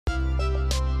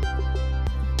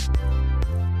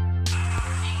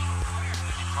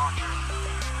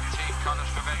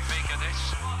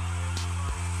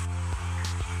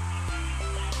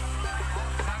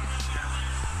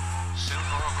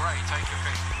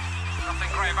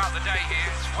nothing great about the day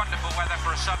here. It's wonderful weather for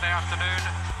a Sunday afternoon,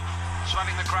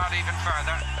 swelling the crowd even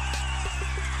further.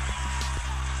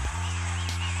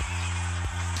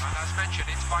 And as mentioned,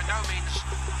 it's by no means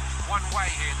one way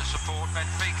here, the support.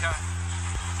 Benfica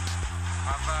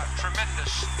have a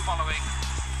tremendous following.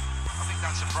 I think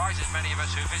that surprises many of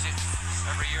us who visit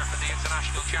every year for the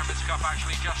International Champions Cup,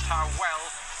 actually just how well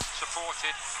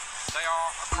supported they are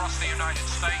across the United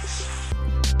States.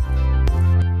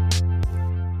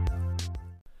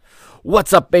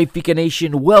 What's up, Benfica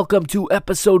Nation? Welcome to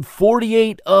episode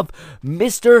 48 of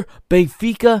Mr.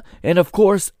 Benfica, and of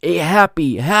course, a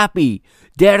happy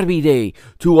Derby Day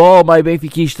to all my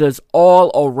Benfiquistas all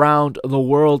around the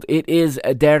world. It is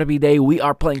a Derby Day. We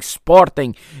are playing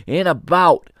Sporting in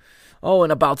about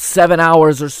 7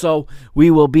 hours or so. We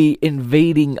will be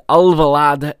invading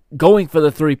Alvalade, going for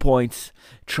the 3 points,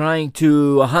 trying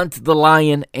to hunt the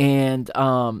lion, and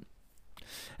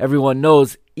everyone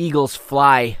knows eagles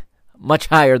fly much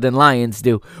higher than lions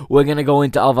do. We're going to go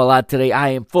into Alvalade today. I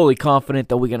am fully confident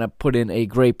that we're going to put in a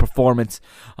great performance,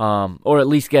 or at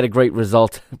least get a great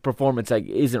result. Performance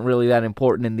isn't really that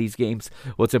important in these games.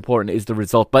 What's important is the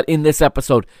result. But in this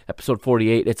episode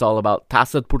 48, it's all about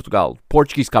Taça de Portugal,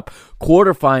 Portuguese Cup,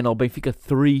 quarterfinal, Benfica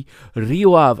 3,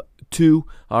 Rio Ave 2.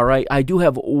 All right, I do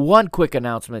have one quick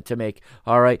announcement to make.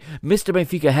 All right, Mr.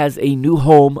 Benfica has a new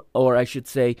home, or I should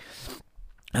say,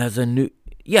 has a new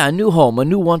home, a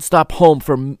new one-stop home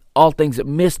for all things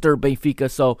Mr. Benfica.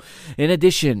 So, in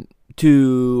addition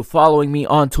to following me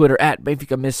on Twitter at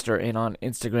Benfica Mister and on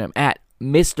Instagram at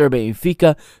Mr.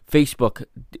 Benfica, Facebook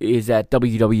is at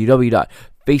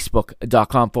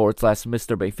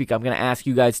www.facebook.com/Mr. Benfica. I'm going to ask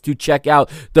you guys to check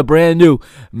out the brand new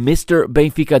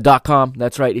MrBenfica.com.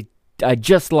 That's right, I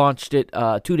just launched it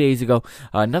 2 days ago.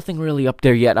 Nothing really up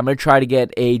there yet. I'm going to try to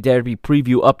get a derby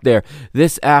preview up there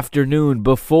this afternoon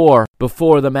before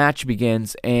the match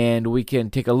begins, and we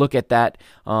can take a look at that.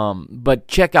 But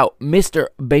check out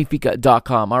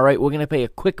MrBenfica.com. All right, we're going to pay a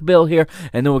quick bill here,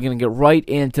 and then we're going to get right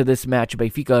into this match.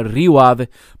 Benfica Rio Ave,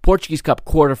 Portuguese Cup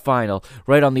quarterfinal,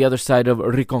 right on the other side of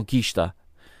Reconquista.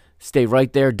 Stay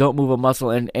right there. Don't move a muscle.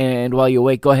 And while you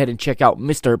wait, go ahead and check out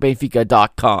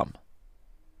MrBenfica.com.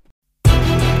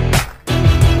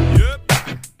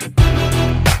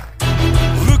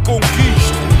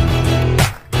 Conquista.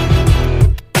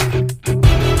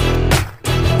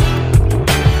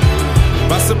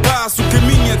 Passo a passo o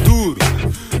caminho é duro.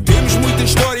 Temos muita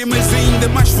história, mas ainda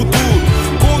mais futuro.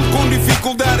 Conto com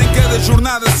dificuldade em cada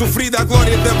jornada sofrida. A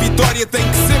glória da vitória tem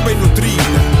que ser bem nutrida.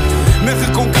 Na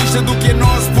reconquista do que é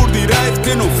nosso por direito,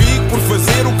 que não fico por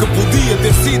fazer o que podia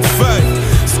ter sido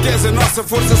feito. Se queres a nossa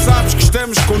força, sabes que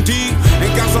estamos contigo.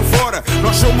 Em casa ou fora,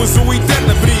 nós somos o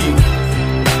eterno abrigo.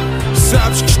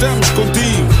 Sabes que estamos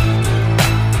contigo,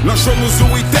 nós somos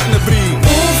o eterno abrigo.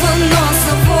 Ouve a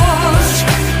nossa voz,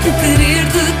 o querer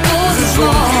de todos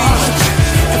nós.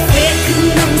 A fé que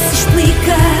não se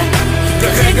explica,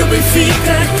 carrega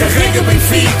Benfica, carrega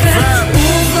Benfica.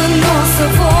 Ouve a nossa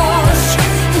voz,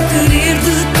 o querer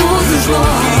de todos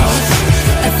nós.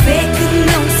 A fé que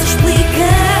não se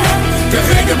explica,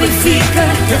 carrega Benfica,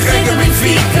 carrega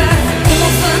Benfica.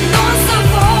 Ouve a nossa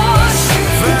voz,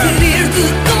 o querer de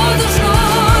todos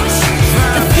nós.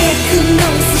 A fé que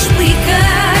não se explica,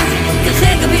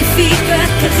 carrega Benfica,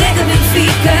 carrega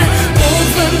Benfica.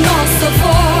 Ouve a nossa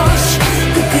voz,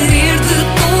 o querer de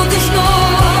todos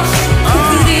nós, o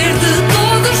querer de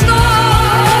todos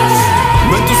nós.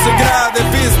 Manto sagrado é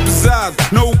peso pesado,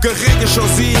 não o carregas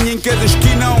sozinho, em cada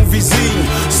esquina há um vizinho.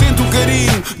 Sente o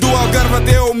carinho do Algarve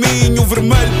até ao Minho, o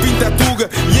vermelho pinta a tuga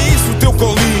e é isso o teu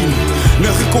colinho. Na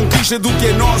reconquista do que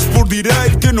é nosso por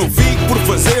direito, que não fico por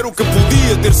fazer o que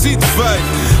podia ter sido feito.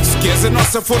 Se queres a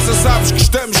nossa força, sabes que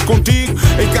estamos contigo.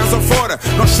 Em casa ou fora,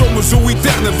 nós somos o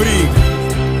eterno abrigo.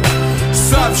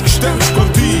 Sabes que estamos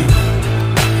contigo,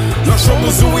 nós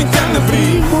somos o eterno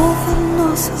abrigo. Ouve a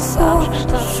nossa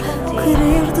voz, o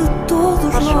querer de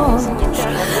todos nós.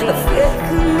 A fé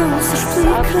que não se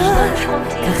explica,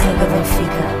 carrega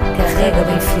Benfica, carrega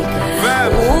Benfica.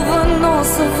 Ouve a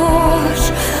nossa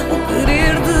voz, o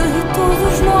querer de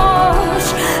todos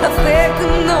nós. A fé que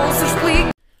não se explica.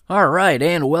 All right,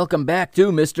 and welcome back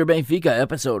to Mr. Benfica,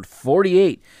 episode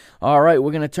 48. All right,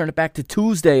 we're going to turn it back to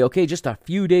Tuesday, okay? Just a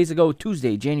few days ago,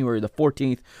 Tuesday, January the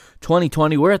 14th,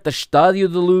 2020. We're at the Estádio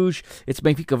da Luz. It's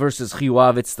Benfica versus Rio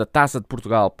Ave. It's the Taça de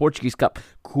Portugal Portuguese Cup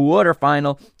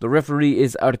quarterfinal. The referee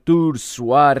is Artur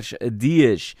Soares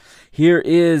Dias. Here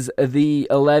is the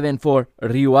 11 for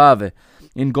Rio Ave.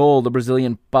 In goal, the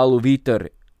Brazilian Paulo Vitor.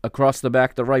 Across the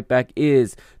back, the right back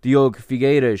is Diogo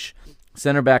Figueiras.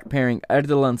 Center back pairing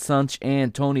Erdogan Santos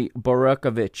and Tony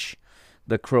Burakovic.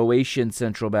 the Croatian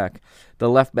central back. The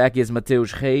left back is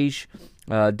Mateusz Reis.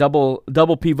 Double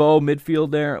pivot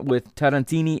midfield there with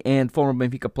Tarantini and former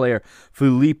Benfica player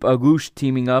Filipe Augusto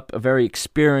teaming up. A very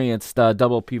experienced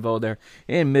double pivot there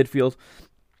in midfield.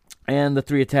 And the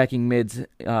three attacking mids,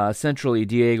 centrally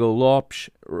Diego Lopes,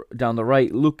 down the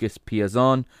right Lucas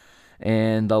Piazon,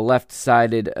 and the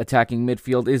left-sided attacking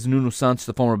midfield is Nuno Santos,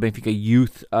 the former Benfica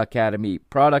Youth Academy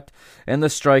product, and the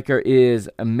striker is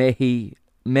Mehdi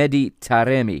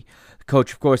Taremi. The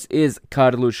coach, of course, is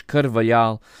Carlos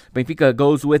Carvalhal. Benfica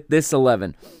goes with this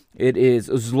 11. It is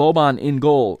Zloban in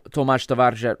goal, Tomas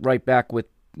Tavares at right back with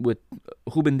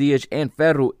Ruben Dias and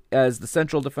Ferro as the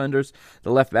central defenders.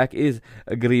 The left back is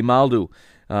Grimaldo.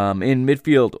 In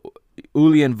midfield,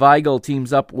 Julian Weigl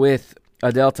teams up with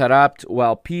Adel Tarabt,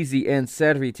 while Pizzi and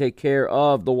Servi take care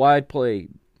of the wide play.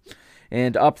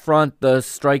 And up front, the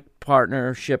strike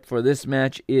partnership for this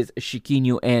match is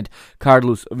Chiquinho and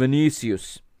Carlos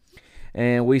Vinicius.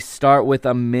 And we start with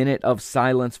a minute of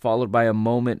silence followed by a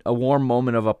warm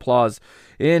moment of applause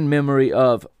in memory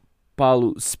of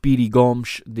Paulo Speedy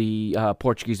Gomes, the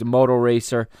Portuguese motor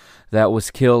racer that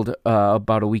was killed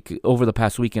over the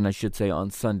past weekend, I should say, on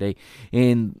Sunday,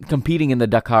 in competing in the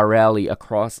Dakar Rally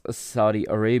across Saudi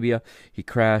Arabia. He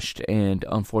crashed and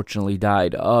unfortunately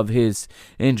died of his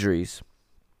injuries.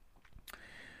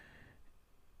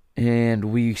 And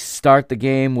we start the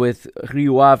game with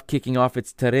Rio Ave kicking off.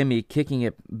 It's Taremi kicking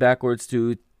it backwards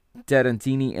to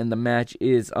Tarantini, and the match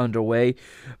is underway.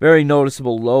 Very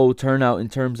noticeable low turnout in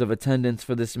terms of attendance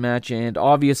for this match, and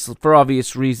for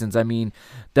obvious reasons. I mean,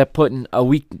 that putting a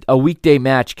weekday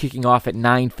match kicking off at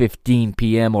 9:15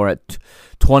 p.m. or at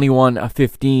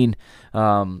 21:15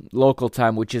 local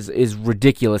time, which is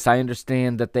ridiculous. I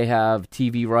understand that they have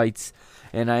TV rights,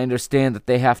 and I understand that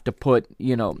they have to put,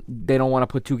 they don't want to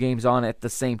put two games on at the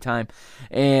same time.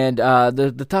 And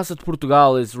the Taça de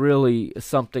Portugal is really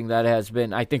something that has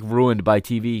been, I think, ruined by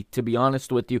TV, to be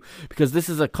honest with you, because this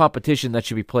is a competition that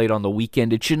should be played on the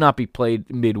weekend. It should not be played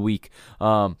midweek.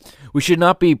 We should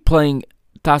not be playing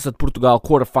Taça de Portugal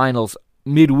quarterfinals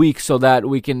midweek so that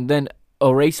we can then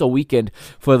erase a weekend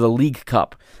for the League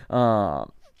Cup.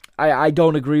 I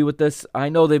don't agree with this. I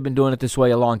know they've been doing it this way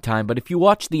a long time, but if you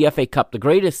watch the FA Cup, the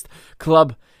greatest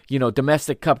club,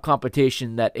 domestic cup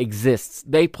competition that exists,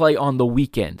 they play on the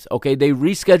weekends, okay? They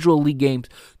reschedule league games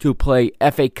to play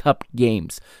FA Cup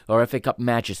games or FA Cup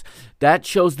matches. That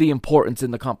shows the importance in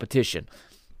the competition.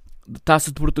 The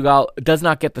Taça de Portugal does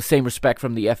not get the same respect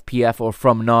from the FPF or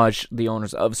from NOS, the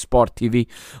owners of Sport TV.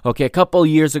 Okay, a couple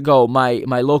years ago, my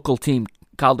local team,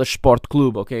 Caldas Sport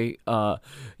Clube, okay,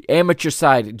 amateur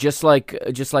side, just like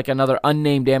another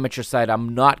unnamed amateur side.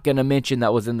 I'm not going to mention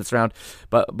that was in this round,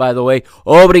 but by the way,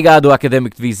 obrigado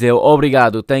Académico de Viseu,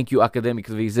 obrigado, thank you Académico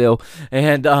de Viseu,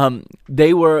 and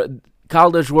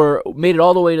Caldas made it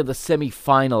all the way to the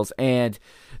semifinals, and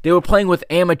they were playing with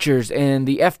amateurs, and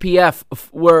the FPF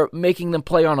were making them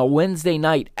play on a Wednesday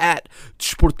night at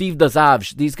Desportivo das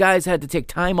Aves. These guys had to take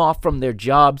time off from their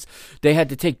jobs. They had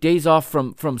to take days off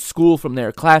from school, from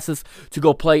their classes, to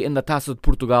go play in the Taça de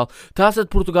Portugal. Taça de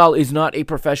Portugal is not a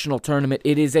professional tournament.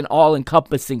 It is an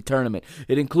all-encompassing tournament.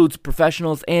 It includes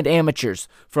professionals and amateurs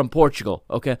from Portugal,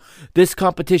 okay? This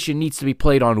competition needs to be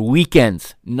played on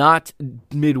weekends, not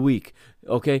midweek,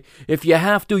 okay? If you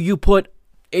have to, you put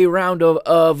a round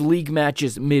of league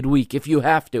matches midweek if you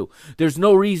have to. There's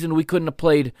no reason we couldn't have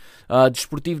played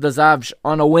Desportivo das Aves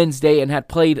on a Wednesday and had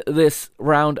played this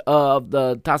round of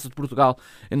the Taça de Portugal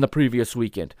in the previous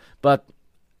weekend. But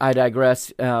I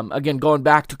digress. Again, going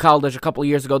back to Caldas a couple of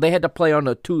years ago, they had to play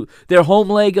on their home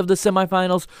leg of the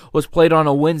semifinals was played on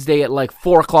a Wednesday at like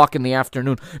 4 o'clock in the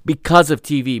afternoon because of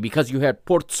TV, because you had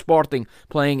Porto Sporting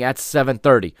playing at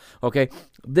 7:30, okay?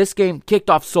 This game kicked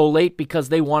off so late because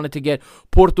they wanted to get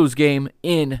Porto's game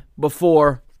in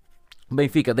before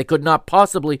Benfica. They could not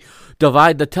possibly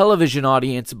divide the television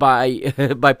audience by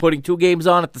putting two games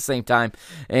on at the same time.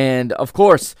 And, of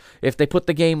course, if they put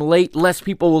the game late, less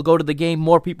people will go to the game,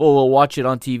 more people will watch it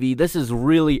on TV. This is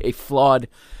really a flawed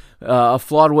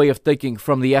way of thinking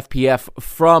from the FPF,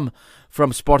 from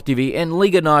Sport TV. And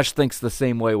Liga NOS thinks the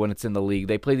same way when it's in the league.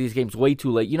 They play these games way too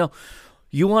late.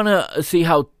 You want to see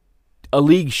how a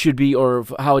league should be, or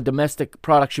how a domestic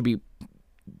product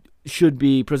should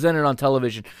be presented on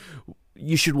television.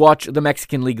 You should watch the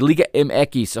Mexican league, Liga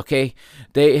MX, okay?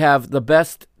 They have the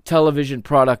best television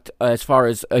product as far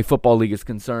as a football league is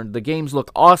concerned. The games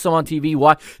look awesome on TV.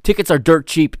 Why? Tickets are dirt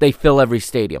cheap. They fill every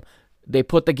stadium. They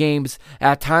put the games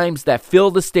at times that fill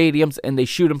the stadiums, and they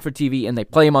shoot them for TV, and they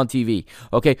play them on TV,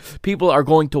 okay? People are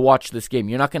going to watch this game.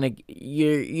 You're not going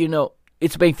to,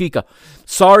 It's Benfica.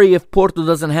 Sorry if Porto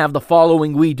doesn't have the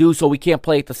following we do, so we can't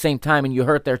play at the same time and you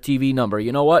hurt their TV number.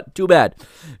 You know what? Too bad.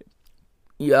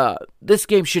 Yeah, this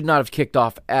game should not have kicked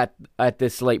off at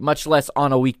this late, much less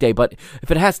on a weekday. But if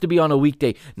it has to be on a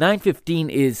weekday, 9:15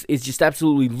 is just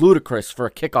absolutely ludicrous for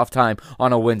a kickoff time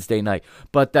on a Wednesday night.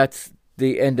 But that's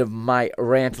the end of my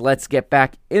rant. Let's get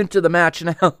back into the match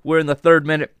now. We're in the 3rd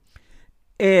minute.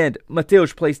 And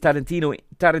Mateusz plays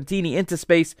Tarantini into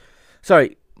space.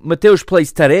 Mateusz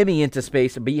plays Taremi into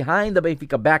space behind the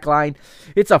Benfica backline.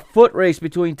 It's a foot race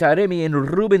between Taremi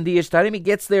and Ruben Dias. Taremi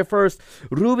gets there first.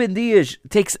 Ruben Dias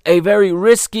makes a very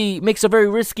risky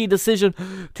decision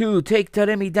to take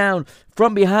Taremi down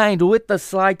from behind with the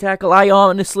slide tackle. I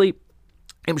honestly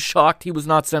am shocked he was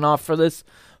not sent off for this.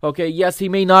 Okay, yes, he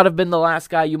may not have been the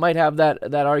last guy. You might have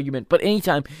that argument. But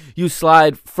anytime you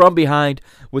slide from behind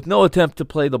with no attempt to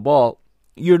play the ball,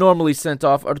 you're normally sent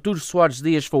off. Artur Soares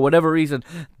Dias, for whatever reason,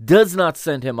 does not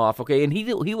send him off, okay? And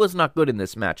he was not good in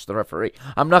this match, the referee.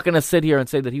 I'm not going to sit here and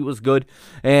say that he was good,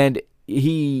 and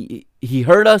he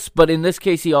hurt us, but in this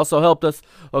case, he also helped us,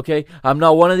 okay? I'm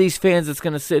not one of these fans that's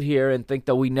going to sit here and think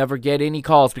that we never get any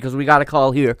calls because we got a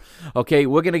call here, okay?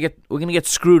 We're going to get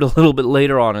screwed a little bit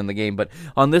later on in the game, but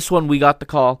on this one, we got the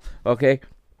call, okay?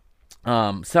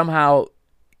 Somehow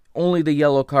only the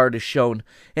yellow card is shown,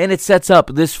 and it sets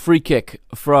up this free kick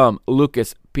from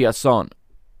Lucas Piazon.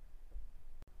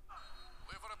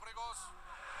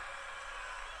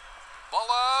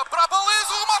 Bola para a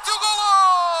baliza, o remate e o golo!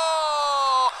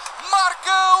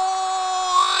 Marca o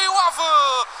Rio Ave.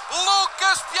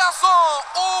 Lucas Piazon,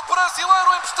 o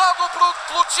brasileiro emprestado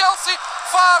pelo Chelsea,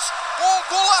 faz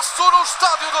golaço no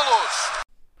Estádio da Luz.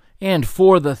 And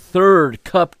for the 3rd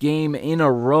cup game in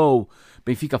a row,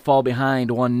 Benfica fall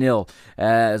behind 1-0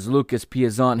 as Lucas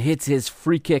Piazon hits his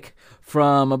free kick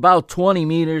from about 20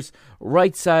 meters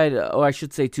right side, or I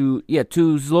should say to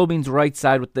Zlobin's right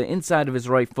side with the inside of his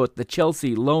right foot. The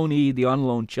Chelsea loanee, the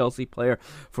on-loan Chelsea player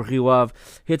for Rio Ave,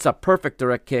 hits a perfect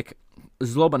direct kick.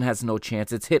 Zlobin has no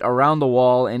chance. It's hit around the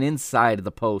wall and inside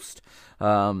the post.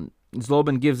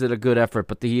 Zlobin gives it a good effort,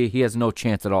 but he has no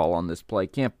chance at all on this play.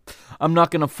 I'm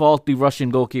not going to fault the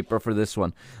Russian goalkeeper for this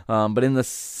one. But in the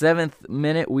 7th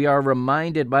minute, we are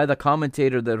reminded by the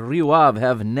commentator that Rio Ave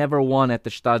have never won at the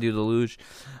Estádio da Luz.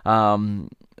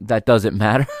 That doesn't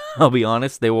matter. I'll be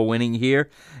honest. They were winning here,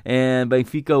 and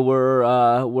Benfica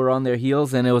were on their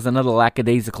heels, and it was another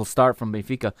lackadaisical start from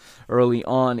Benfica early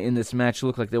on in this match. It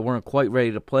looked like they weren't quite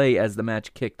ready to play as the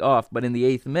match kicked off. But in the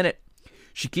 8th minute,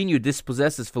 Chiquinho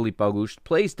dispossesses Filipe Augusto,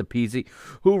 plays to Pizzi,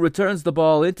 who returns the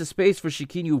ball into space for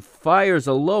Chiquinho, fires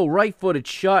a low right-footed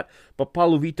shot, but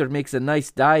Paulo Vitor makes a nice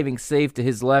diving save to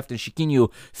his left, and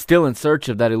Chiquinho still in search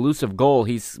of that elusive goal.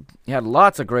 He's had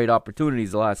lots of great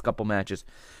opportunities the last couple matches,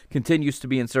 continues to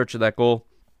be in search of that goal.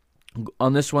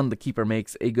 On this one, the keeper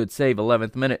makes a good save,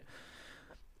 11th minute.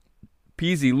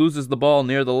 Pizzi loses the ball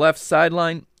near the left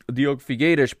sideline. Diogo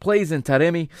Figueiras plays in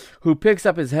Taremi, who picks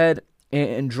up his head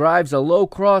and drives a low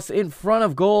cross in front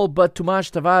of goal, but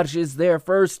Tomás Tavares is there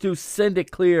first to send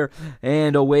it clear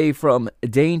and away from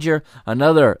danger.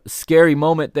 Another scary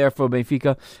moment there for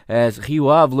Benfica as Rio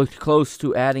Ave looked close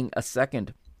to adding a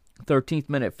second. 13th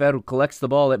minute, Ferro collects the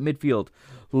ball at midfield.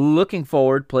 Looking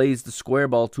forward, plays the square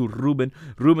ball to Ruben.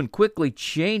 Ruben quickly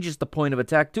changes the point of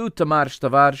attack to Tomás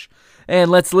Tavares.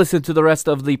 And let's listen to the rest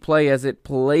of the play as it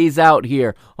plays out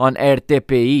here on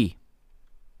RTPI.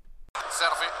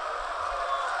 Serve.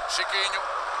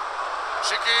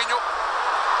 Chiquinho,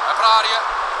 é para a área,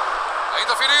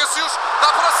 ainda Vinícius, dá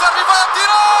para Serve e vai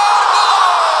atirar, gol!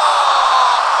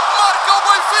 Marca o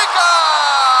Benfica!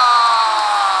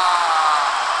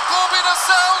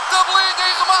 Combinação, tabelinha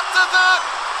e remate de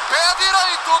pé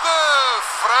direito de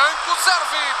Franco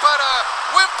Serve para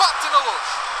o empate na Luz.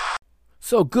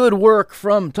 So good work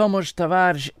from Tomás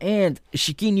Tavares and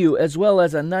Chiquinho, as well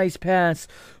as a nice pass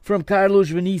from Carlos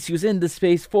Vinicius into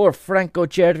space for Franco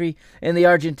Cervi, and the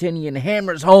Argentinian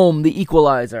hammers home the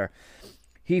equalizer.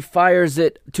 He fires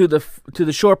it to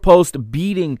the short post,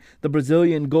 beating the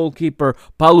Brazilian goalkeeper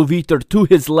Paulo Vitor to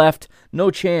his left.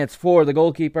 No chance for the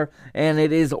goalkeeper, and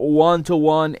it is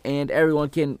 1-1, and everyone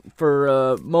can,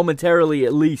 for momentarily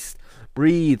at least,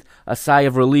 breathe a sigh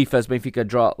of relief as Benfica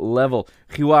draw level.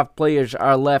 Rio Ave players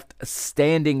are left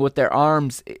standing with their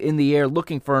arms in the air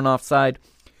looking for an offside.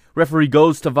 Referee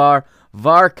goes to VAR.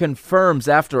 VAR confirms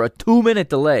after a 2-minute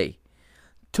delay.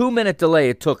 2-minute delay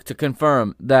it took to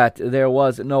confirm that there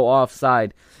was no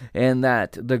offside and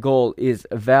that the goal is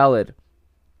valid.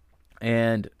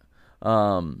 And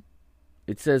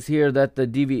It says here that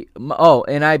the Oh,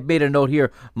 and I made a note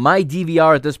here. My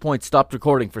DVR at this point stopped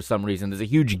recording for some reason. There's a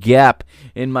huge gap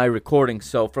in my recording.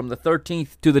 So from the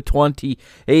 13th to the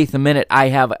 28th minute, I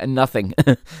have nothing.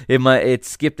 It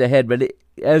skipped ahead. But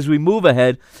as we move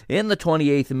ahead, in the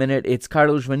 28th minute, it's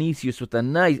Carlos Vinicius with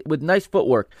nice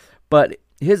footwork. But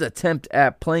his attempt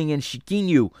at playing in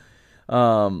Chiquinho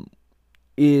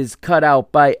is cut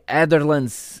out by Aderlan,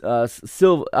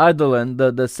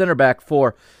 the center back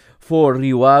for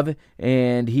Rio Ave,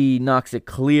 and he knocks it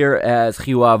clear as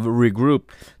Rio Ave regroup.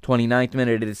 29th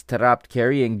minute, it is Taarabt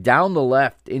carrying down the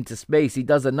left into space. He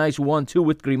does a nice 1-2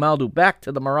 with Grimaldo back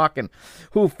to the Moroccan,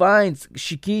 who finds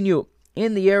Chiquinho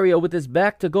in the area with his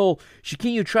back to goal.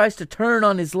 Chiquinho tries to turn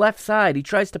on his left side. He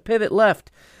tries to pivot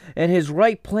left, and his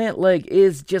right plant leg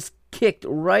is just kicked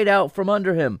right out from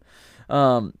under him.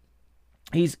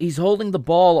 He's holding the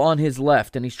ball on his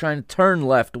left, and he's trying to turn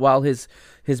left while his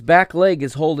back leg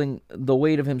is holding the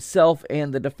weight of himself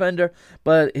and the defender,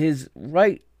 but his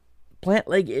right plant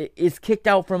leg is kicked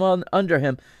out from under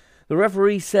him. The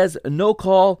referee says no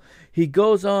call. He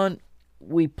goes on.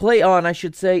 We play on, I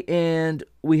should say, and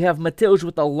we have Mateus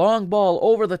with a long ball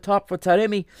over the top for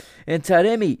Taremi, and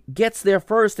Taremi gets there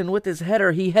first, and with his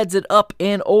header, he heads it up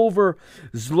and over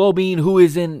Zlobin, who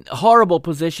is in horrible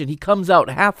position. He comes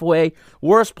out halfway,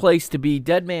 worst place to be,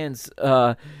 dead man's,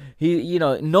 no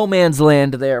man's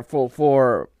land there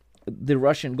for the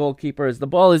Russian goalkeeper, as the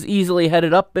ball is easily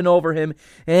headed up and over him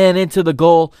and into the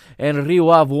goal, and Rio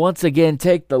Ave once again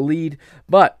take the lead,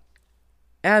 but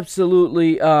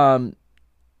absolutely,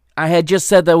 I had just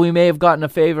said that we may have gotten a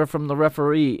favor from the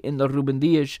referee in the Ruben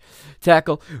Dias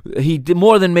tackle. He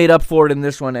more than made up for it in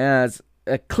this one, as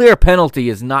a clear penalty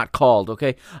is not called,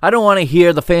 okay? I don't want to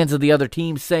hear the fans of the other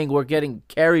teams saying we're getting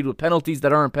carried with penalties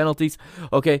that aren't penalties,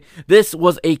 okay? This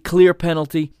was a clear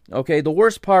penalty, okay? The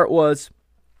worst part was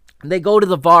they go to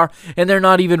the VAR, and they're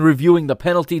not even reviewing the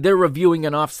penalty. They're reviewing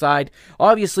an offside.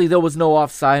 Obviously, there was no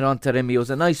offside on Taremi. It was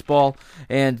a nice ball,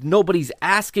 and nobody's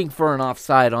asking for an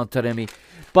offside on Taremi.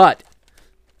 But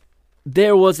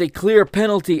there was a clear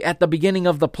penalty at the beginning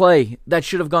of the play that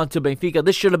should have gone to Benfica.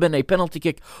 This should have been a penalty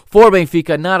kick for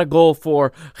Benfica, not a goal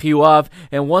for Rio Ave.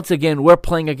 And once again, we're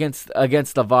playing against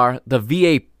the VAR, the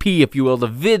VAP, if you will, the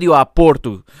Video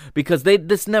Aporto, because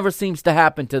this never seems to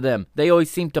happen to them. They always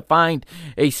seem to find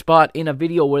a spot in a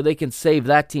video where they can save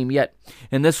that team. Yet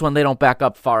in this one, they don't back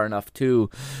up far enough to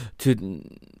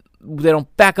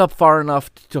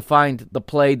find the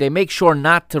play. They make sure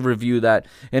not to review that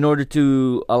in order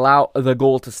to allow the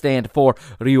goal to stand for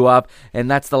Rio Ave, and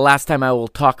that's the last time I will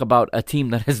talk about a team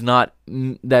that is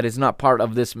not part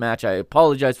of this match. I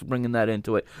apologize for bringing that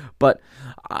into it, but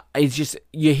it's just,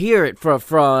 you hear it from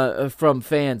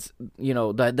fans,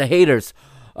 the haters,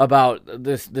 about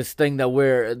this thing that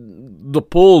we're the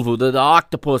polvo, the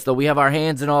octopus, that we have our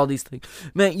hands in all these things.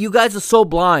 Man, you guys are so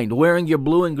blind, wearing your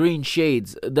blue and green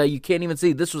shades, that you can't even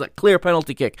see. This was a clear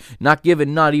penalty kick, not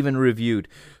given, not even reviewed.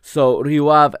 So Rio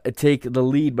Ave take the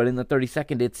lead, but in the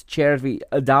 32nd, it's Chervi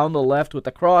down the left with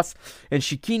the cross, and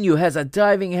Chiquinho has a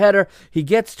diving header. He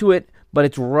gets to it, but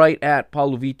it's right at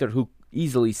Paulo Vitor, who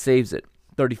easily saves it.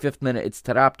 35th minute, it's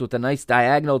Taarabt with a nice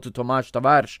diagonal to Tomás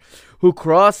Tavares, who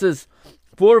crosses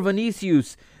for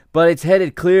Vinicius, but it's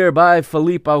headed clear by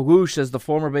Felipe Augusto, as the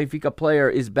former Benfica player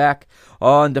is back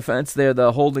on defense there.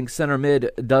 The holding center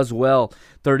mid does well.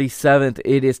 37th,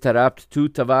 it is Taarabt to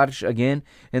Tavares again,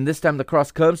 and this time the cross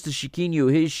comes to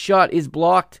Chiquinho. His shot is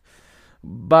blocked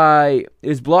by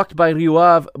Rio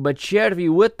Ave, but Chervi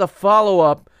with the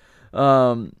follow-up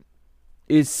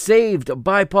is saved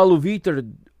by Paulo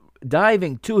Vitor,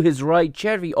 diving to his right.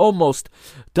 Chervi almost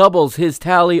doubles his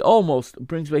tally, almost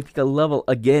brings Benfica level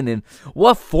again. And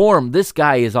what form this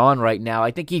guy is on right now. I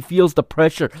think he feels the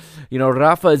pressure.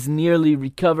 Rafa is nearly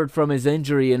recovered from his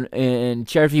injury, and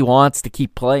Chervi wants to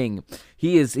keep playing.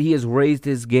 He has raised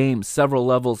his game several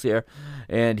levels here,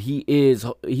 and he is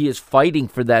fighting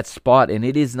for that spot, and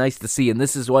it is nice to see. And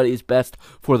this is what is best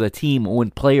for the team, when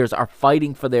players are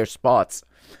fighting for their spots.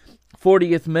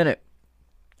 38th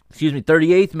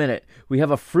minute, we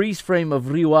have a freeze frame of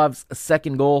Rio Ave's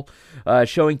second goal,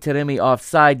 showing Taremi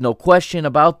offside. No question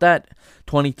about that.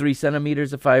 23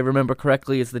 centimeters, if I remember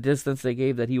correctly, is the distance they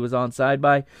gave that he was onside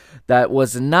by. That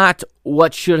was not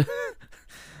what should...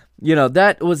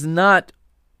 that was not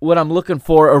what I'm looking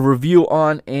for a review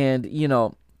on, and,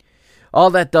 all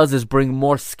that does is bring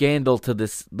more scandal to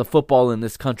the football in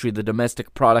this country, the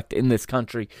domestic product in this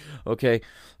country, okay?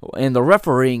 And the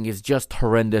refereeing is just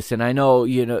horrendous. And I know,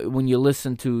 when you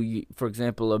listen to, for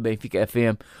example, a Benfica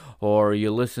FM, or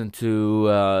you listen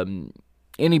to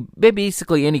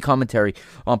basically any commentary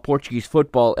on Portuguese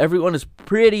football, everyone is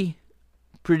pretty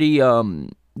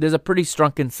there's a pretty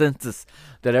strong consensus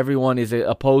that everyone is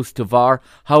opposed to VAR.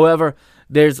 However,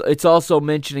 it's also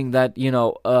mentioning that,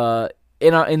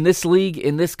 in this league,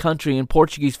 in this country, in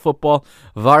Portuguese football,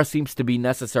 VAR seems to be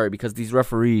necessary because these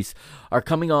referees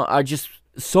are just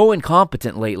so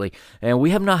incompetent lately, and we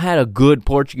have not had a good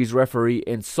Portuguese referee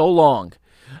in so long,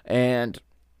 and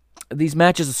these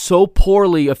matches are so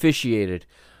poorly officiated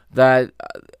that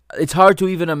it's hard to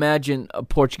even imagine a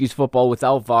Portuguese football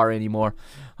without VAR anymore.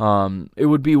 It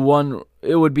would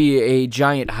be a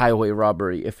giant highway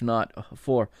robbery if not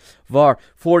for VAR.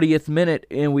 40th minute,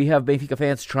 and we have Benfica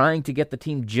fans trying to get the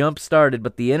team jump started,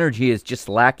 but the energy is just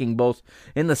lacking both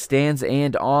in the stands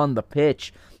and on the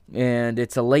pitch. And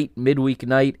it's a late midweek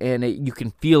night, and you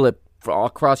can feel it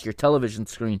across your television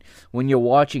screen when you're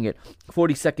watching it.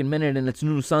 42nd minute, and it's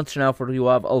Nuno Santos now for Rio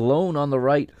Ave, alone on the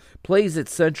right, plays it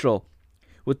central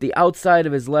with the outside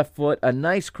of his left foot, a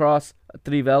nice cross,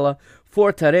 Trivela,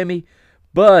 for Taremi,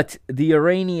 but the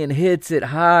Iranian hits it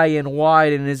high and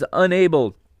wide and is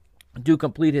unable to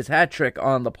complete his hat trick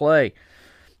on the play.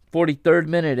 43rd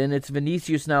minute, and it's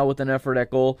Vinicius now with an effort at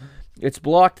goal. It's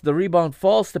blocked. The rebound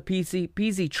falls to Pizzi.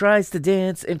 Pizzi tries to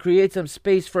dance and create some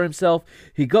space for himself.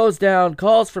 He goes down,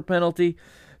 calls for penalty.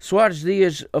 Soares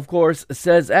Dias, of course,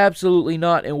 says absolutely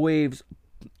not and waves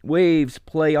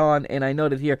play on. And I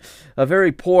noted here a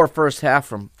very poor first half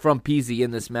from Pizzi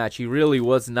in this match. He really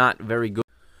was not very good.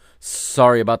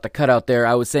 Sorry about the cutout there.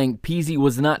 I was saying Pizzi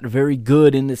was not very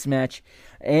good in this match,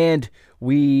 and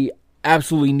we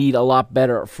absolutely need a lot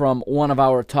better from one of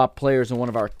our top players and one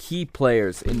of our key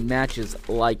players in matches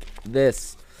like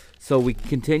this. So we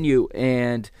continue,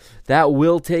 and that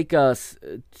will take us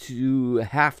to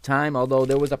halftime, although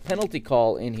there was a penalty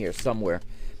call in here somewhere,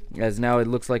 as now it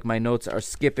looks like my notes are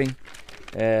skipping.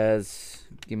 Give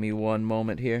me one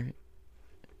moment here.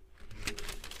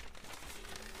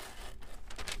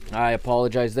 I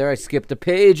apologize there. I skipped a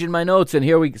page in my notes,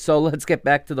 and so let's get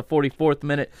back to the 44th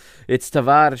minute. It's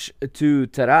Tavares to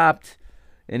Taarabt,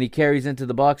 and he carries into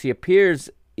the box. He appears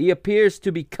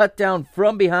to be cut down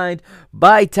from behind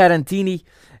by Tarantini.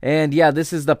 And yeah,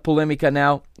 this is the polemica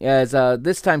now, as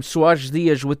this time Soares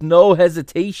Dias, with no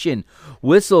hesitation,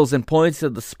 whistles and points to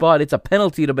the spot. It's a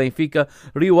penalty to Benfica.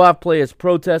 Rio Ave players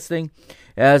protesting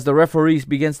as the referees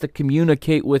begins to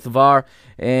communicate with VAR.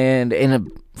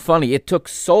 And funny, it took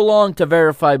so long to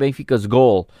verify Benfica's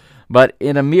goal, but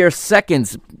in a mere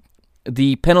seconds,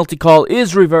 the penalty call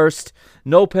is reversed.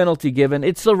 No penalty given.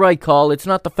 It's the right call. It's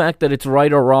not the fact that it's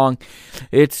right or wrong.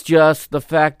 It's just the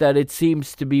fact that it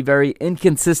seems to be very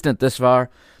inconsistent, this VAR.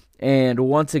 And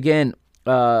once again,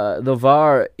 the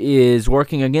VAR is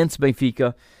working against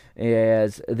Benfica,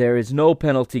 as there is no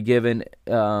penalty given.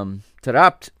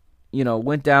 Taarabt,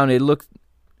 went down. It looked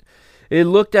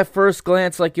at first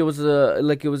glance like it was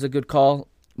a good call,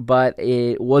 but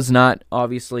it was not,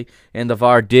 obviously. And the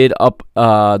VAR did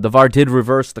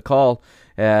reverse the call,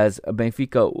 as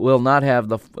Benfica will not have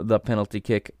the penalty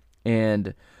kick.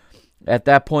 And at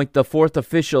that point, the fourth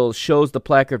official shows the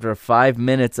placard for 5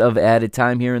 minutes of added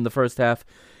time here in the first half.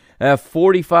 At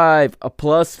 45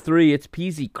 plus 3, it's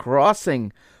Pizzi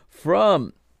crossing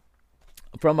from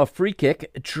a free kick,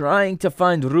 trying to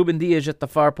find Ruben Dias at the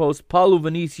far post. Paulo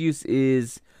Vinicius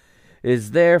is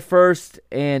there first,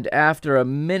 and after a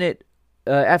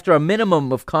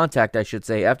minimum of contact,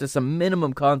 after some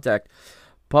minimum contact,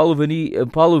 Paulo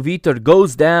Vitor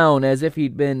goes down as if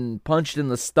he'd been punched in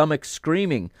the stomach,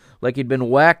 screaming like he'd been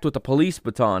whacked with a police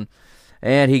baton.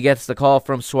 And he gets the call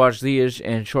from Soares Dias,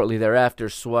 and shortly thereafter,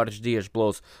 Soares Dias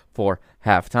blows for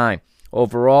halftime.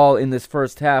 Overall, in this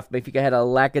first half, Benfica had a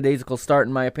lackadaisical start,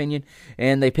 in my opinion,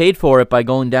 and they paid for it by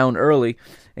going down early.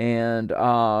 And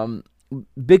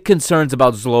big concerns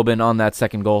about Zlobin on that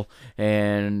second goal,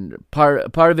 and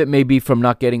part of it may be from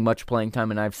not getting much playing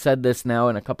time, and I've said this now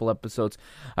in a couple episodes.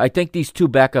 I think these two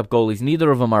backup goalies, neither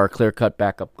of them are a clear-cut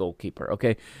backup goalkeeper,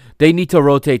 okay? They need to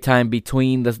rotate time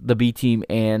between the B team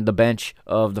and the bench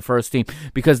of the first team,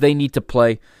 because they need to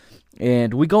play.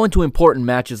 And we go into important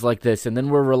matches like this, and then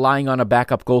we're relying on a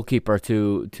backup goalkeeper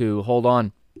to hold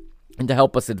on and to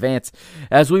help us advance.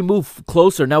 As we move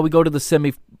closer, now we go to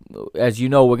the as you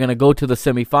know, we're going to go to the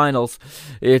semifinals.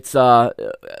 It's, I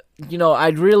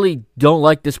really don't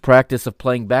like this practice of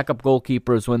playing backup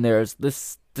goalkeepers when there's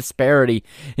this disparity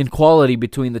in quality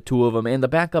between the two of them, and the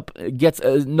backup gets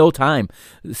no time.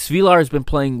 Svilar has been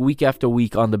playing week after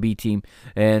week on the B team,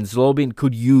 and Zlobin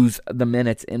could use the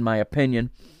minutes, in my opinion.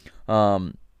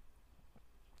 But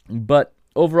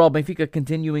overall, Benfica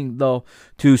continuing, though,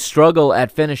 to struggle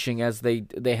at finishing as they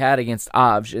had against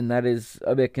Aves, and that is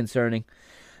a bit concerning.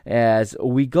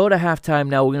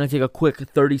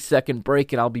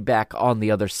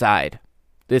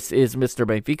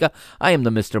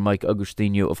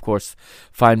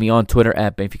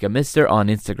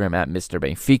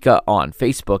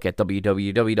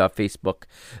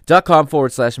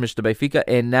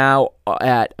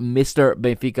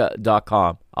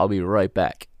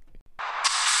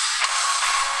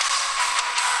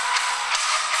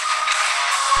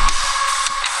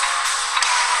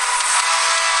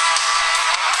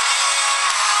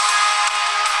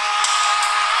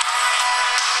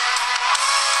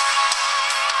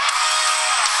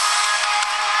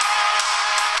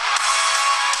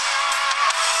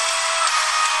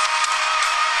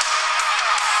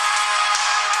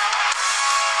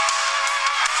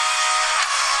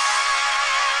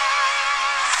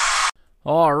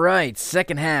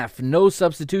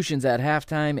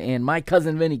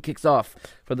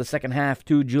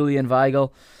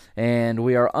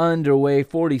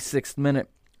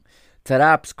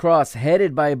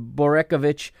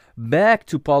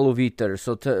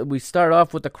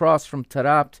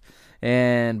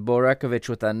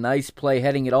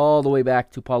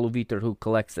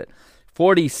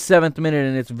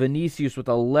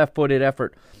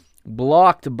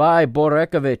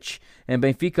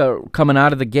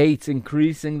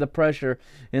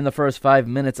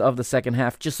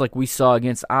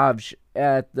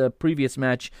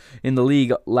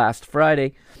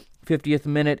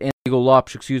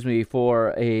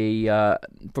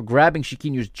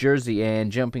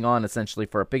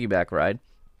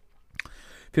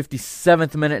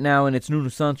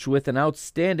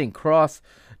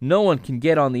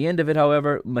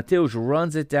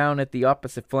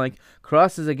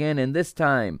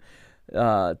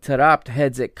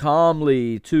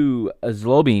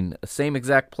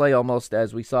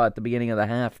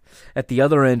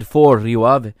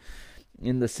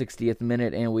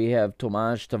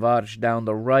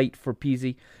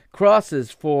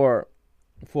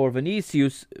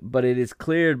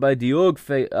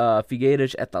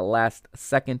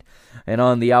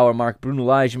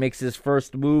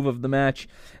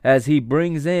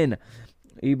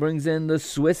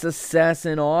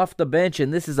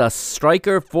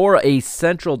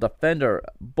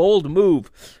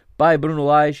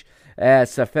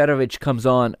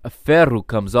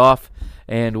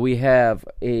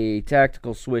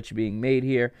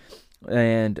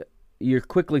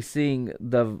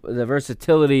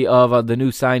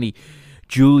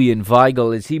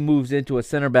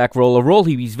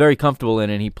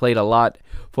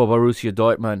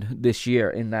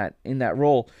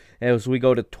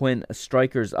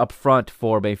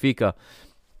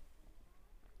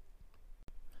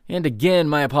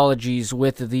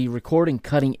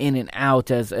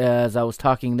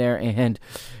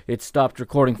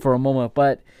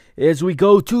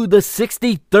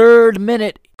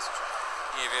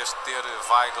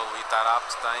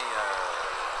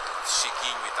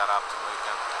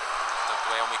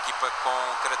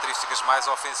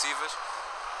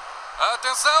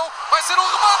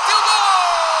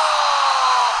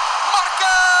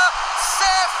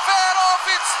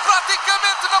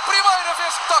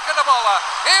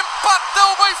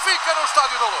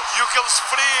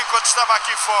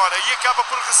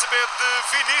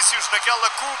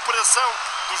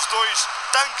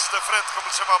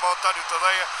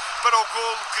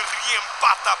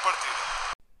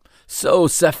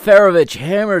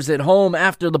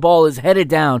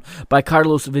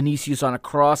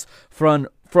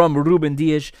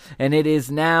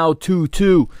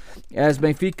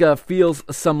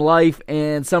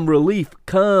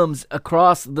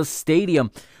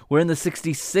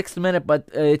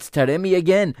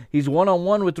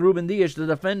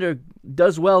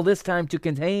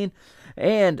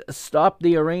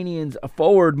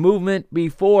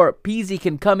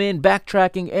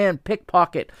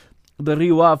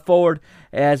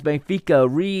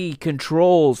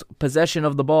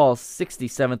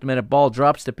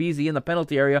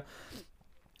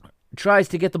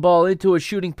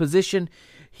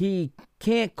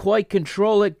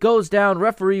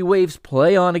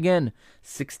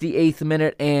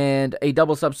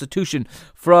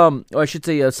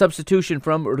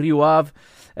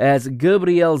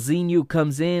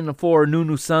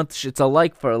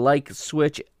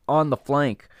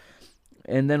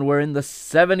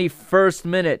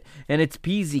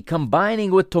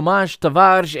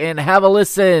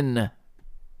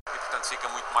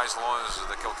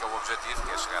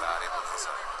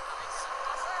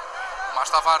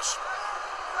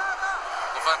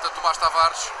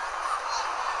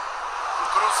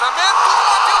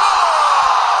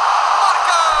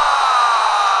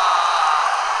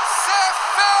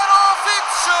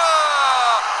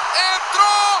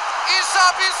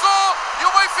 avisou e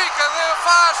o Benfica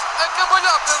faz a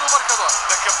cambalhota no marcador.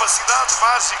 Da capacidade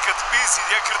mágica de Pizzi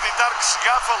de acreditar que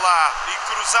chegava lá e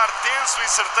cruzar tenso e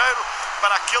certeiro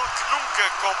para aquele que nunca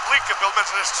complica, pelo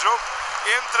menos neste jogo,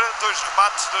 entre 2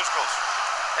 remates, 2 gols.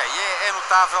 E é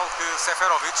notável que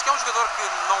Seferovic, que é um jogador que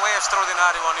não é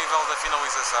extraordinário ao nível da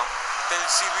finalização, tem-lhe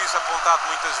sido isso apontado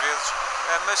muitas vezes,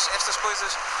 mas estas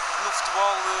coisas no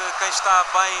futebol, quem está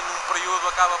bem num período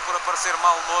acaba por aparecer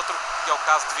mal noutro, que é o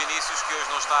caso de Vinícius, que hoje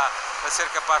não está a ser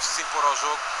capaz de se impor ao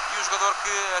jogo, e o jogador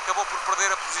que acabou por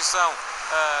perder a posição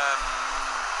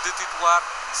de titular,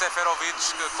 Seferovic,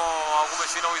 que com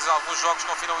alguns jogos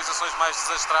com finalizações mais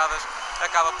desastradas,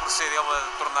 acaba por ser ele a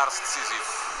tornar-se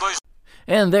decisivo.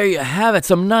 And there you have it,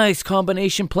 some nice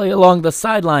combination play along the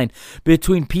sideline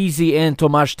between Pizzi and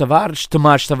Tomáš Tavares.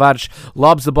 Tomáš Tavares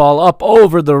lobs the ball up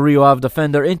over the Rio Ave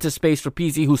defender into space for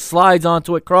Pizzi, who slides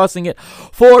onto it, crossing it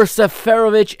for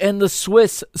Seferovic, and the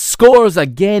Swiss scores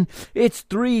again. It's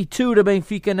 3-2 to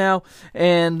Benfica now,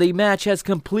 and the match has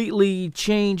completely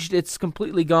changed. It's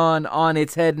completely gone on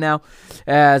its head now,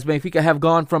 as Benfica have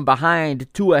gone from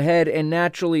behind to ahead, and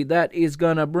naturally that is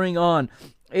going to bring on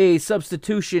a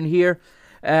substitution here,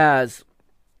 as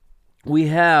we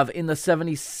have in the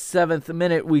 77th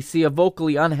minute, we see a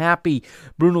vocally unhappy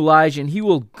Bruno Lage, and he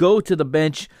will go to the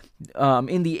bench.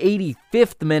 In the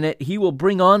 85th minute, he will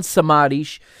bring on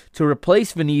Samaris to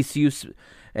replace Vinicius,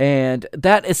 and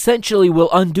that essentially will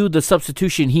undo the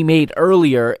substitution he made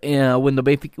earlier when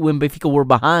Benfica were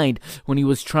behind, when he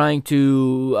was trying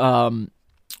to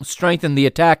strengthen the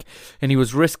attack, and he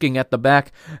was risking at the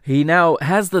back. He now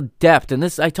has the depth, and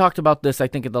this, I talked about this, I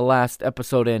think, in the last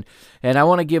episode, and I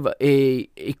want to give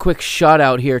a quick shout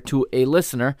out here to a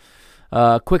listener.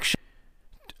 A quick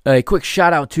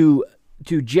shout out to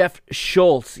Jeff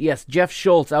Schultz. Yes, Jeff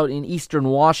Schultz out in Eastern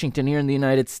Washington here in the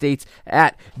United States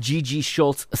at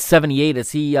GGSchultz78,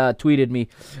 as he tweeted me,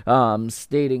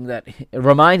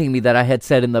 reminding me that I had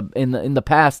said in the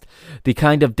past the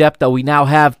kind of depth that we now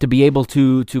have to be able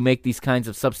to make these kinds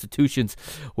of substitutions,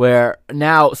 where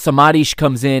now Samaris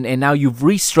comes in and now you've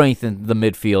re-strengthened the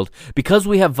midfield because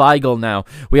we have Weigl now.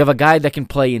 We have a guy that can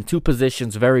play in 2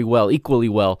 positions very well, equally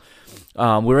well.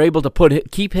 We're able to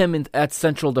keep him at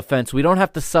central defense. We don't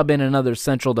have to sub in another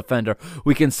central defender.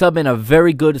 We can sub in a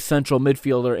very good central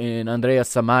midfielder in Andreas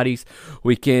Samaris.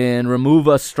 We can remove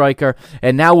a striker.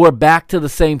 And now we're back to the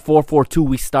same 4-4-2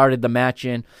 we started the match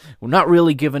in. We're not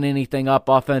really giving anything up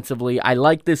offensively. I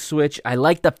like this switch. I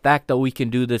like the fact that we can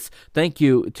do this. Thank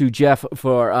you to Jeff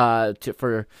for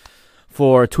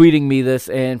tweeting me this,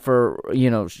 and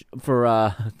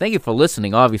thank you for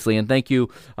listening, obviously, and thank you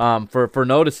for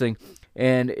noticing.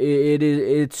 And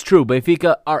it's true.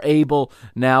 Benfica are able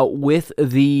now with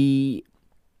the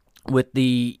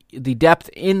depth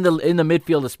in the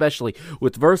midfield, especially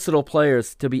with versatile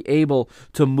players, to be able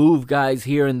to move guys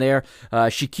here and there.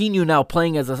 Chiquinho now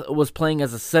was playing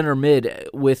as a center mid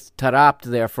with Taarabt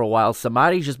there for a while.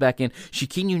 Samaris is back in.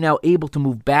 Chiquinho now able to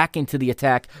move back into the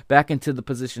attack, back into the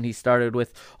position he started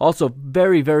with. Also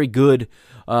very, very good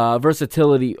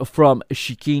versatility from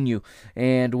Chiquinho.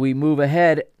 And we move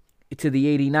ahead to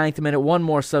the 89th minute, one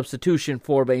more substitution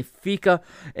for Benfica,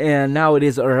 and now it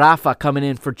is Rafa coming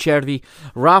in for Cervi.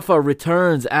 Rafa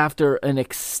returns after an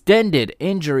extended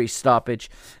injury stoppage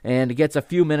and gets a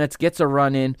few minutes, gets a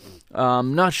run in.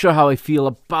 Not sure how I feel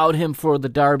about him for the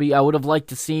derby. I would have liked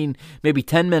to seen maybe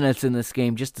 10 minutes in this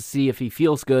game just to see if he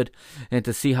feels good and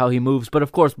to see how he moves. But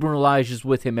of course, Bruno Lage is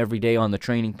with him every day on the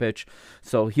training pitch,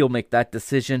 so he'll make that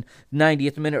decision.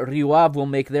 90th minute, Rio Ave will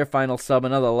make their final sub,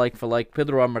 another like for like.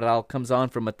 Pedro Amaral comes on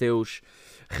for Mateus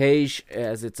Reis,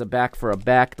 as it's a back for a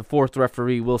back. The 4th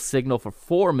referee will signal for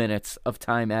 4 minutes of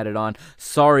time added on.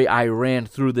 Sorry I ran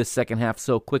through this second half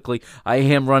so quickly. I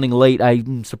am running late.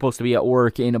 I'm supposed to be at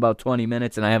work in about 20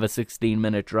 minutes, and I have a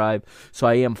 16-minute drive, so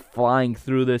I am flying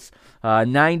through this.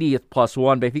 90th plus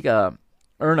 1. Benfica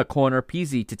earn a corner.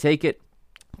 Pizzi to take it.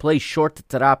 Play short to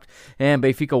Taarabt, and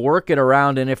Benfica work it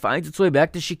around, and it finds its way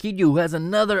back to Chiquinho, who has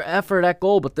another effort at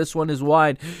goal, but this one is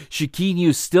wide.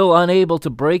 Chiquinho still unable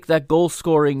to break that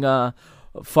goal-scoring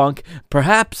funk.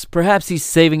 Perhaps he's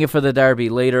saving it for the derby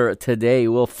later today.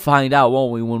 We'll find out,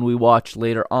 won't we, when we watch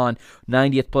later on.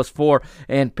 90th plus 4,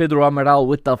 and Pedro Amaral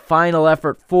with the final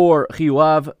effort for Rio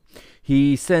Ave.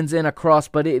 He sends in a cross,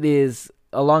 but it is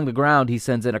along the ground. He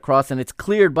sends in a cross, and it's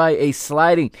cleared by a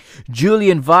sliding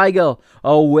Julian Weigl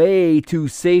away to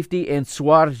safety, and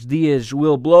Soares Dias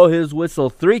will blow his whistle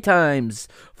 3 times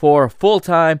for full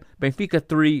time. Benfica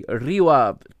 3, Rio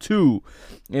Ave 2.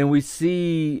 And we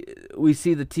see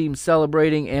the team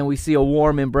celebrating, and we see a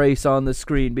warm embrace on the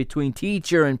screen between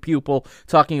teacher and pupil,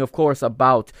 talking, of course,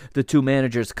 about the two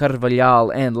managers,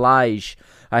 Carvalhal and Lage.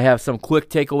 I have some quick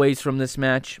takeaways from this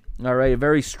match. All right, a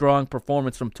very strong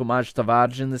performance from Tomás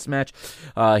Tavares in this match.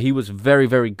 He was very,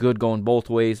 very good going both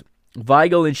ways.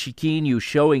 Weigl and Chiquinho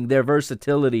showing their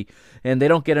versatility, and they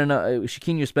don't get enough,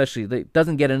 Chiquinho especially,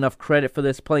 doesn't get enough credit for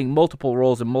this, playing multiple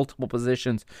roles in multiple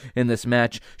positions in this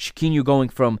match. Chiquinho going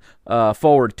from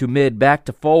forward to mid, back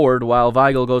to forward, while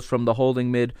Weigl goes from the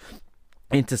holding mid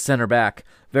into center back.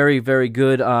 Very, very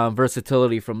good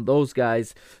versatility from those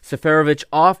guys. Seferovic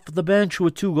off the bench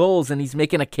with 2 goals, and he's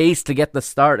making a case to get the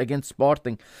start against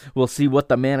Sporting. We'll see what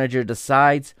the manager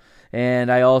decides.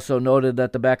 And I also noted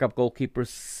that the backup goalkeeper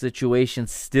situation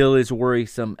still is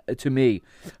worrisome to me.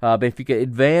 Benfica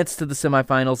advanced to the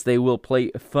semifinals. They will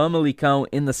play Famalicão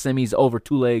in the semis over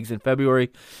 2 legs in February.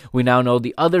 We now know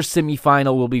the other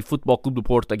semifinal will be Futebol Clube do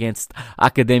Porto against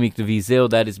Académico de Viseu.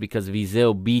 That is because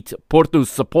Viseu beat Porto's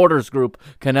supporters group,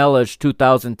 Canelas,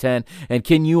 2010. And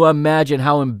can you imagine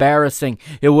how embarrassing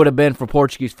it would have been for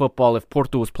Portuguese football if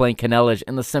Porto was playing Canelas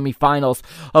in the semifinals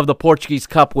of the Portuguese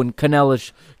Cup, when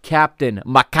Canelas captain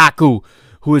Macaco,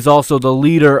 who is also the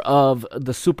leader of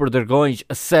the Super Dragões,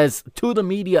 says to the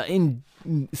media in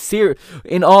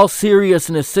all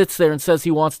seriousness, sits there and says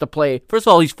he wants to play. First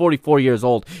of all, he's 44 years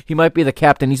old. He might be the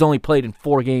captain. He's only played in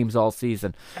 4 games all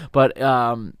season. But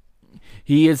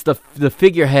he is the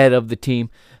figurehead of the team,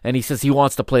 and he says he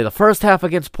wants to play the first half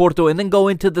against Porto and then go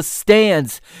into the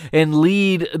stands and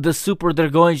lead the Super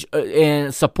Dragões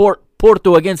and support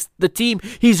Porto against the team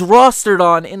he's rostered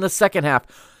on in the second half.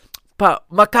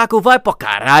 Macaco, vai pro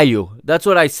caralho. That's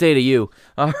what I say to you.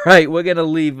 All right, we're going to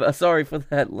leave. Sorry for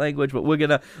that language, but we're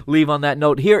going to leave on that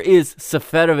note. Here is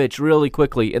Seferovic really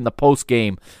quickly in the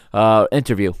post-game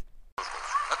interview.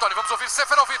 António, vamos ouvir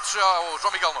Seferovic ao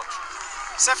João Miguel Nunes.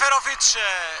 Seferovic,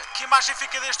 que imagem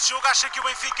fica deste jogo? Acha que o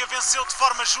Benfica venceu de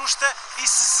forma justa e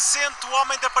se sente o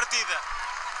homem da partida?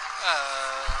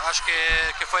 Acho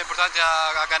que foi importante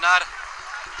a ganhar.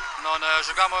 Não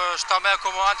jogamos tão bem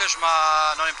como antes,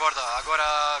 mas não importa. Agora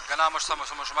ganhamos, somos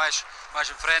mais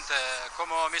em frente.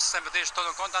 Como o Mister sempre diz,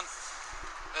 todo contam.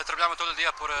 Trabalhamos todo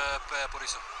dia por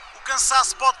isso. O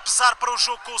cansaço pode pesar para o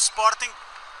jogo com o Sporting?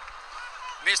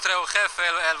 Mister é o chefe,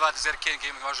 ele vai dizer quem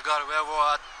vai jogar. Eu vou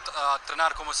a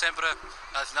treinar como sempre.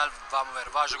 Afinal, vamos ver.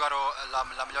 Vai jogar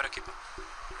a melhor equipa.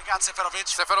 Obrigado,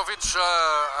 Seferovic. Seferovic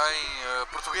em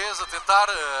português a tentar.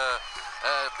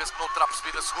 Penso que não terá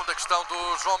percebido a segunda questão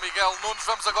do João Miguel Nunes.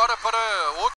 Vamos agora para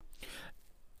outro.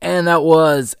 And that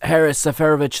was Haris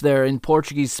Seferovic there in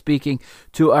Portuguese speaking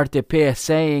to RTP,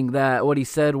 saying that what he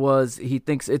said was he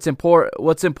thinks it's important.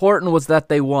 What's important was that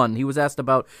they won. He was asked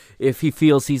about if he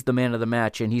feels he's the man of the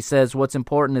match, and he says what's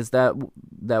important is that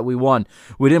we won.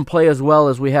 We didn't play as well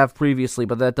as we have previously,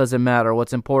 but that doesn't matter.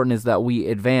 What's important is that we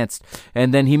advanced.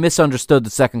 And then he misunderstood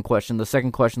the second question. The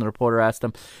second question, the reporter asked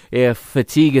him if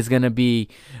fatigue is going to be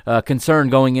concerned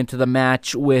going into the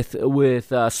match with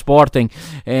Sporting,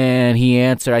 and he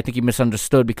answered. I think he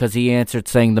misunderstood because he answered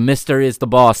saying the Mister is the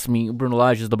boss. I mean, Bruno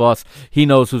Lage is the boss. He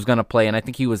knows who's going to play, and I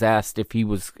think he was asked if he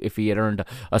had earned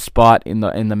a spot in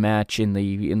the match in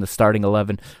the starting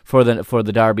 11 for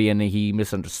the derby, and he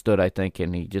misunderstood, I think,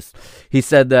 and he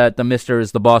said that the Mister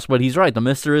is the boss, but he's right. The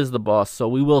Mister is the boss. So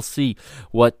we will see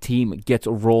what team gets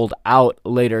rolled out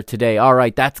later today. All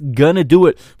right, that's gonna do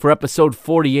it for episode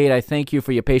 48. I thank you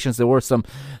for your patience. There were some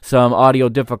audio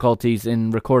difficulties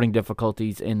and recording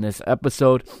difficulties in this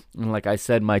episode. And like I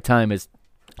said,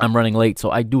 I'm running late, so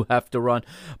I do have to run.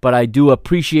 But I do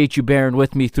appreciate you bearing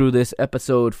with me through this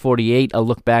episode 48. A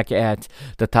look back at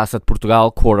the Taça de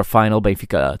Portugal quarterfinal,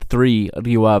 Benfica 3,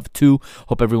 Rio Ave 2.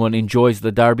 Hope everyone enjoys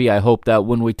the derby. I hope that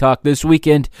when we talk this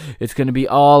weekend, it's going to be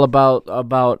all about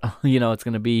it's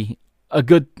going to be a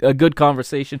good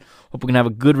conversation. Hope we can have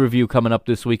a good review coming up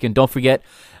this weekend. Don't forget,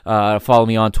 follow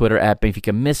me on Twitter at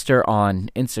Benfica Mister, on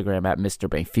Instagram at Mr.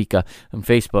 Benfica, and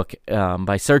Facebook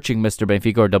by searching Mr.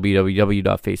 Benfica or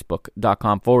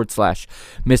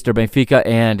www.facebook.com/Mr. Benfica,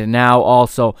 and now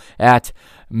also at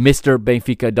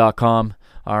MrBenfica.com.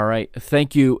 All right.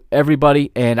 Thank you,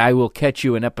 everybody, and I will catch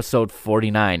you in episode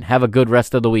 49. Have a good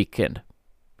rest of the weekend.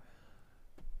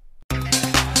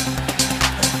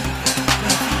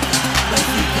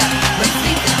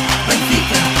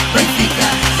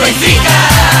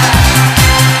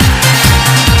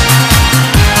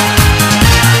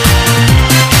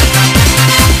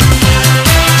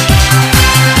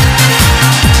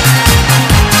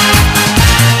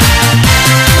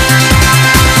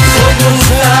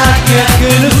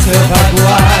 que no céu vai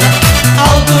voar.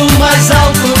 Alto, mais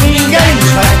alto, ninguém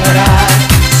nos vai parar.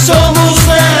 Somos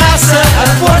a raça, a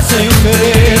força e o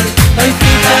querer.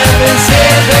 Benfica,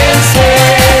 vencer,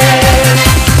 vencer.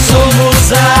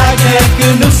 Somos a águia que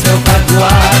no céu vai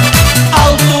voar.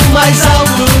 Alto, mais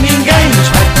alto, ninguém nos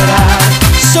vai parar.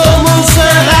 Somos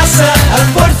a raça, a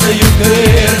força e o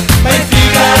querer.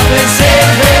 Benfica, vencer,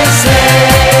 vencer.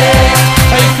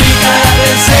 Benfica,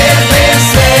 vencer,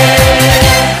 vencer.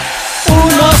 O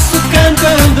nosso canto é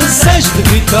um desejo de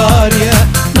vitória.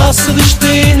 Nosso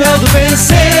destino é o de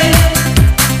vencer.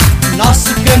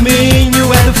 Nosso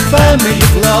caminho é de fama e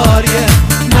glória.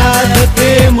 Nada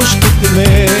temos que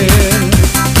temer.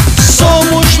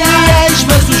 Somos leais,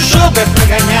 mas o jogo é para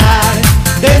ganhar.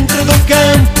 Dentro do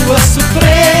campo a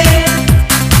sofrer.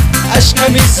 As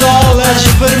camisolas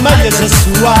vermelhas a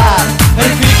suar.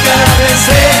 Benfica,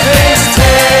 vencer,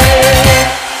 vencer.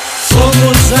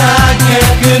 Somos a águia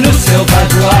que no céu vai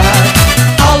voar.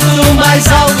 Alto, mais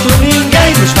alto,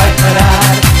 ninguém nos vai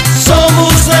parar.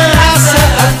 Somos a raça,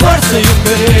 a força e o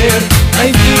querer.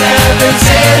 Benfica,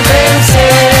 vencer,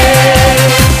 vencer.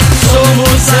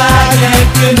 Somos a águia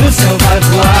que no céu vai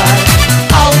voar.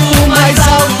 Alto, mais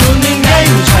alto, ninguém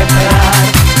nos vai parar.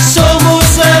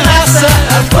 Somos a raça,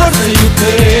 a força e o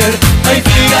querer.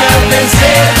 Benfica,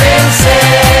 vencer,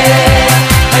 vencer.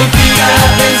 Benfica,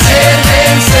 vencer,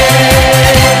 vencer.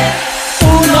 O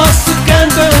nosso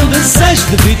canto é um desejo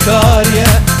de vitória.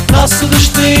 Nosso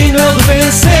destino é o de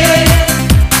vencer.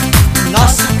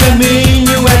 Nosso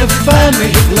caminho é de fama e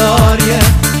de glória.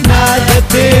 Nada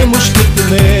temos que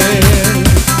temer.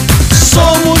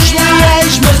 Somos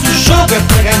leais, mas o jogo é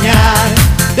para ganhar.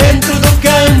 Dentro do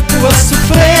campo a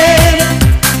sofrer.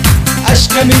 As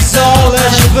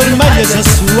camisolas vermelhas a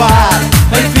suar.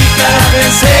 Benfica,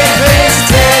 vencer,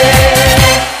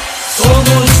 vencer.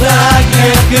 Somos a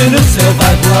águia que no céu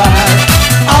vai voar.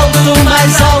 Alto,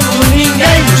 mais alto,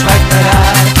 ninguém nos vai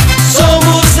parar.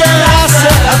 Somos a raça,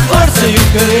 a força e o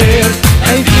querer.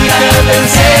 Benfica,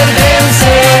 vencer,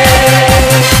 vencer.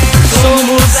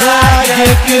 Somos a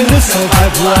águia que no céu vai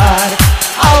voar.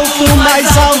 Alto,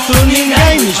 mais alto,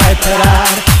 ninguém nos vai parar.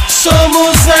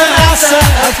 Somos a raça,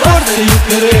 a força e o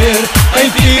querer.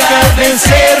 Benfica,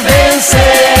 vencer,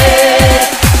 vencer.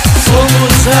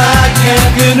 Somos a águia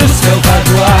que no céu vai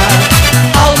voar.